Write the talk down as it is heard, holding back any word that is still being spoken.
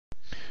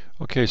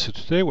Okay, so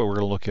today what we're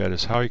going to look at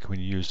is how you can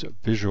use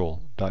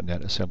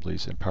visual.NET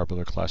Assemblies in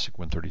PowerBuilder Classic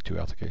Win32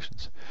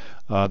 applications.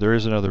 There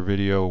is another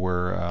video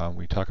where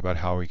we talk about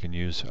how we can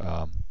use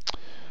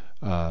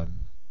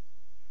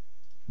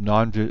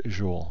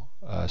non-visual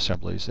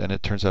assemblies, and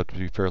it turns out to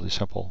be fairly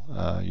simple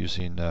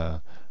using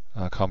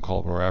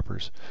COM-callable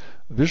wrappers.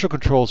 Visual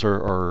controls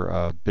are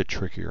a bit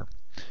trickier.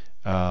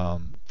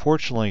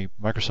 Fortunately,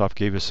 Microsoft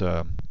gave us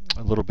a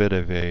little bit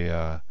of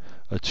a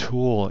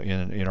tool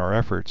in our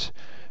efforts.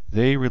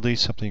 They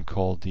released something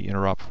called the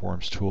Interop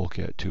Forms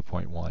Toolkit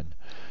 2.1.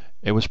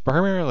 It was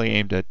primarily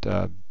aimed at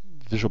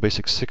Visual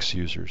Basic 6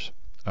 users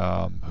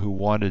who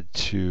wanted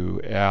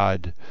to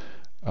add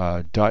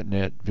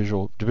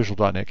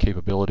Visual.NET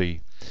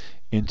capability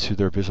into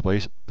their Visual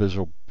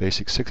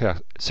Basic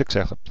 6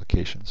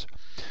 applications.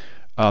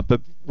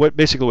 But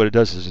basically what it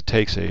does is it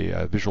takes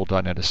a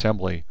Visual.NET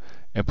assembly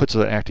and puts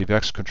an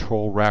ActiveX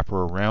control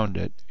wrapper around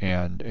it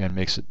and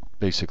makes it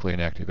basically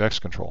an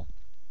ActiveX control.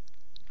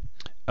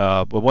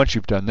 But once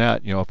you've done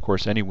that, of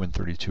course, any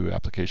Win32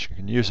 application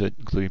can use it,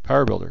 including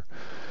PowerBuilder.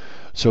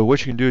 So what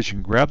you can do is you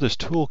can grab this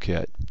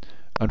toolkit.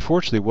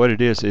 Unfortunately, what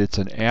it is, it's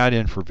an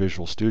add-in for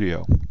Visual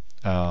Studio.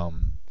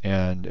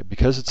 And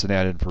because it's an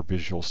add-in for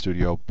Visual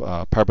Studio,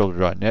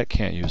 PowerBuilder.NET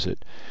can't use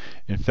it.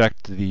 In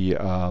fact, the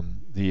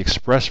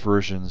Express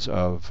versions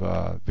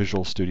of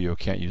Visual Studio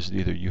can't use it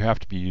either. You have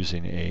to be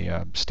using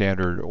a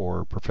standard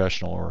or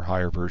professional or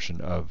higher version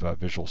of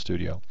Visual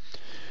Studio.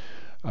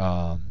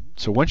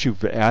 So once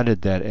you've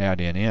added that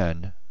add-in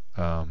in,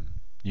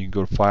 you can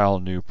go to File,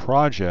 New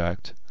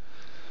Project.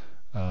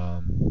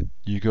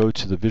 You go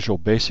to the Visual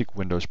Basic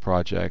Windows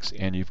projects,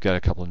 and you've got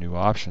a couple of new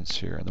options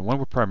here. And the one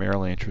we're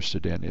primarily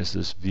interested in is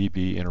this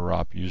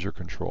VBInterop user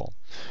control.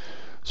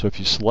 So if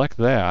you select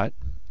that,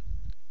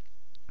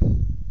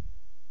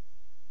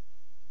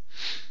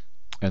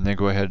 and then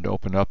go ahead and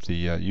open up the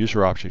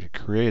user object it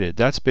created,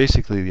 that's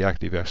basically the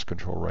ActiveX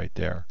control right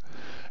there.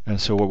 And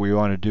so what we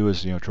want to do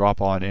is drop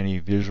on any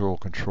visual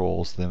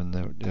controls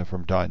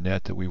from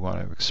 .NET that we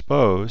want to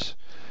expose,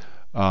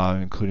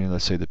 including,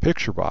 let's say, the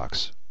picture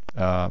box.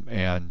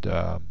 And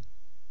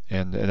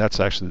that's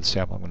actually the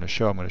sample I'm going to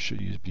show. I'm going to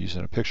be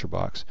using a picture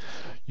box.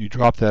 You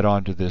drop that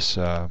onto this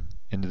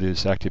into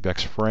this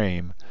ActiveX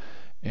frame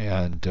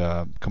and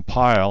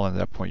compile, and at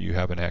that point you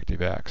have an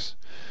ActiveX.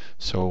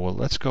 So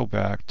let's go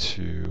back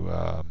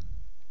to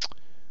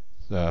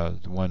the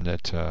one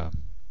that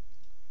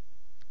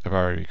I've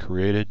already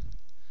created.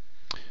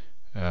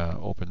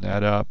 Open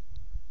that up.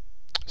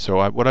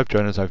 So what I've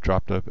done is I've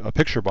dropped a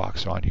picture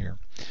box on here.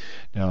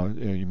 Now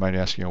you might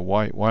ask,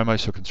 why am I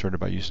so concerned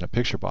about using a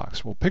picture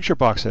box? Well, picture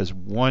box has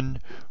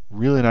one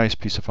really nice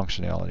piece of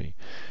functionality,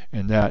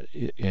 and that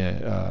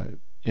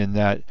in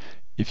that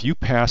if you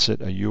pass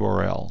it a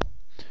URL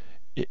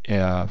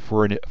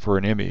for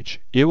an image,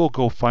 it will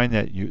go find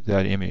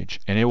that image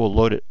and it will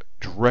load it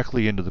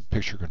directly into the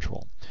picture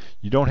control.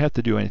 You don't have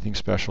to do anything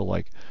special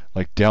like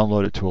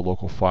download it to a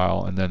local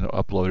file and then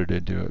upload it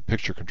into a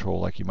picture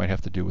control like you might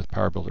have to do with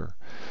PowerBuilder.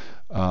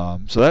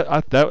 So that I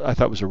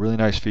thought was a really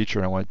nice feature,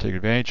 and I want to take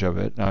advantage of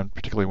it. And I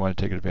particularly want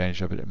to take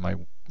advantage of it in my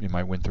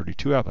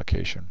Win32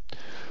 application.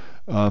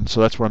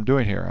 So that's what I'm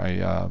doing here.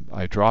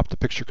 I dropped the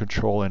picture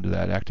control into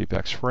that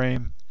ActiveX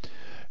frame.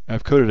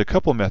 I've coded a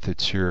couple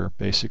methods here,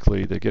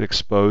 basically, that get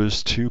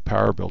exposed to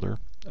PowerBuilder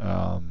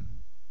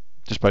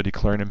just by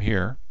declaring them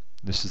here.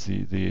 This is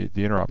the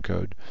interop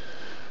code.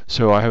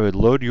 So I have a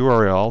load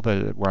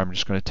URL where I'm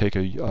just going to take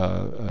a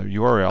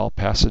URL,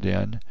 pass it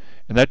in,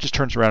 and that just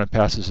turns around and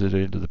passes it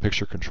into the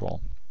picture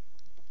control.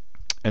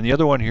 And the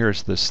other one here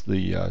is the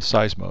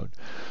size mode.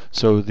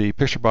 So the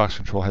picture box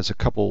control has a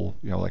couple,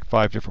 like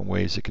 5 different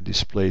ways it can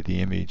display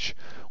the image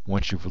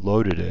once you've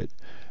loaded it.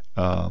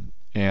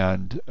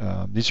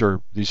 These are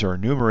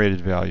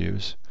enumerated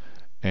values,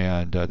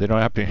 and they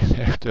don't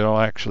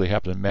actually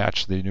happen to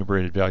match the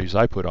enumerated values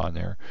I put on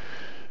there.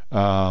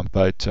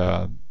 But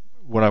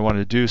what I want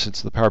to do,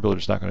 since the PowerBuilder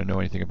is not going to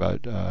know anything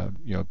about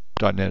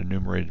 .NET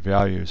enumerated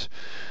values,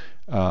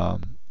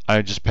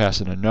 I just pass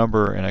in a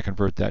number and I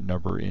convert that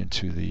number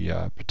into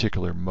the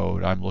particular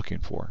mode I'm looking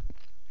for.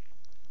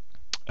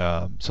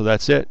 So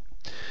that's it.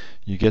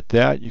 You get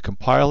that, you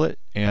compile it,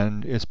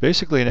 and it's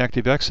basically an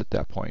ActiveX at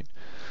that point.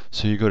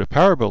 So you go to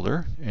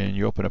PowerBuilder and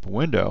you open up a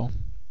window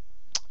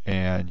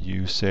and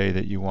you say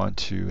that you want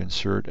to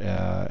insert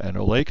an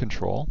OLE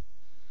control.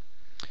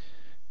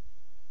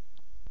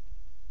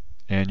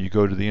 And you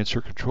go to the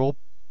Insert Control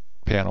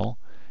panel,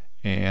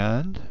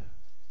 and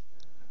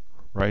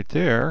right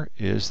there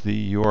is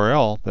the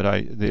URL that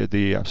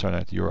I'm sorry,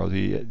 not the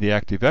URL, the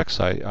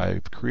ActiveX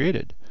I've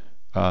created.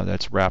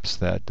 That wraps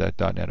that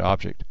 .NET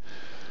object.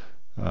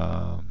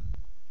 I'm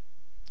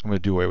going to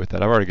do away with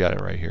that. I've already got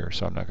it right here,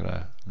 so I'm not going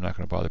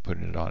to bother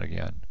putting it on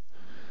again.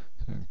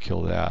 So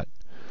kill that.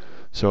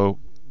 So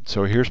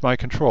here's my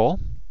control.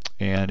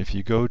 And if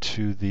you go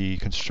to the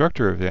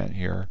constructor event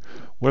here,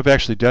 what I've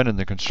actually done in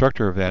the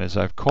constructor event is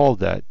I've called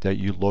that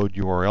you load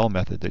URL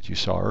method that you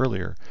saw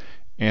earlier,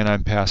 and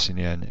I'm passing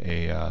in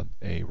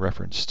a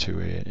reference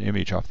to an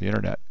image off the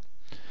internet.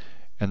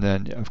 And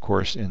then, of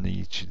course, in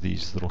each of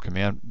these little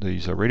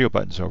these radio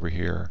buttons over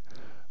here,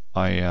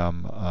 I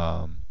am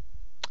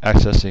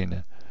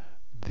accessing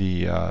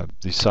the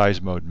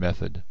size mode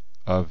method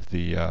of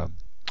the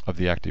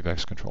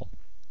ActiveX control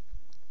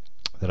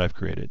that I've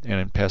created, and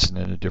I'm passing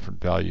in a different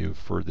value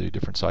for the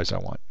different size I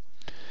want.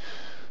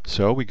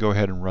 So we go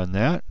ahead and run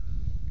that,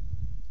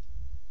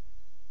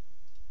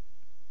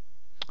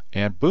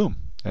 and boom!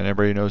 And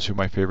everybody knows who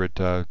my favorite,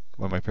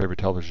 what my favorite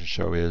television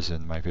show is,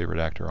 and my favorite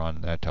actor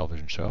on that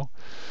television show.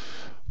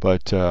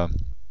 But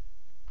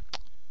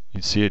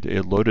you see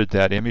it loaded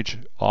that image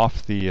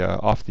off the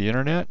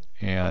internet,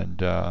 and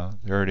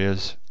there it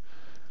is,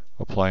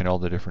 applying all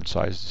the different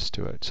sizes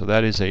to it. So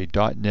that is a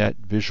 .NET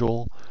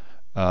visual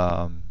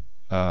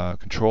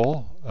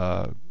control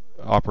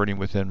operating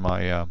within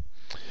my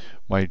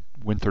my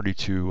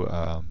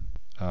Win32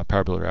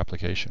 PowerBuilder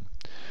application.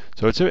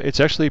 So it's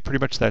actually pretty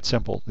much that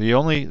simple. The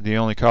only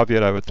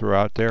caveat I would throw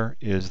out there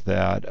is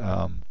that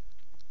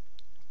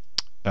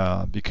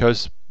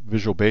because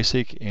Visual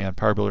Basic and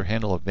PowerBuilder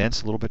handle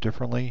events a little bit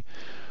differently,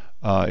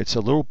 it's a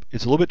little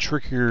bit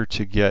trickier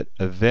to get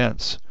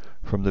events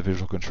from the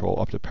visual control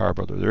up to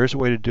PowerBuilder. There is a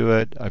way to do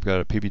it. I've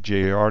got a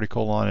PBJ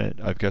article on it.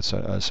 I've got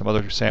some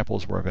other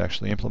samples where I've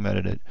actually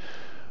implemented it.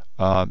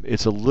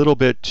 It's a little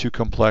bit too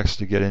complex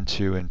to get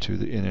into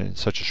in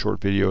such a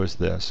short video as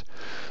this.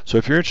 So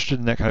if you're interested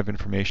in that kind of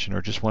information,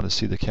 or just want to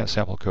see the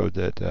sample code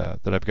that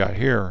I've got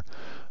here,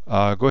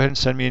 go ahead and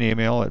send me an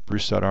email at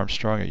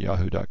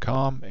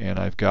bruce.armstrong@yahoo.com, and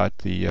I've got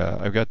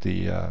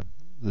the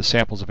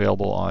samples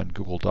available on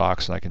Google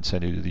Docs, and I can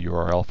send you the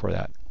URL for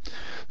that.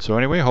 So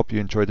anyway, I hope you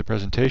enjoyed the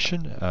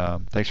presentation.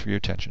 Thanks for your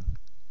attention.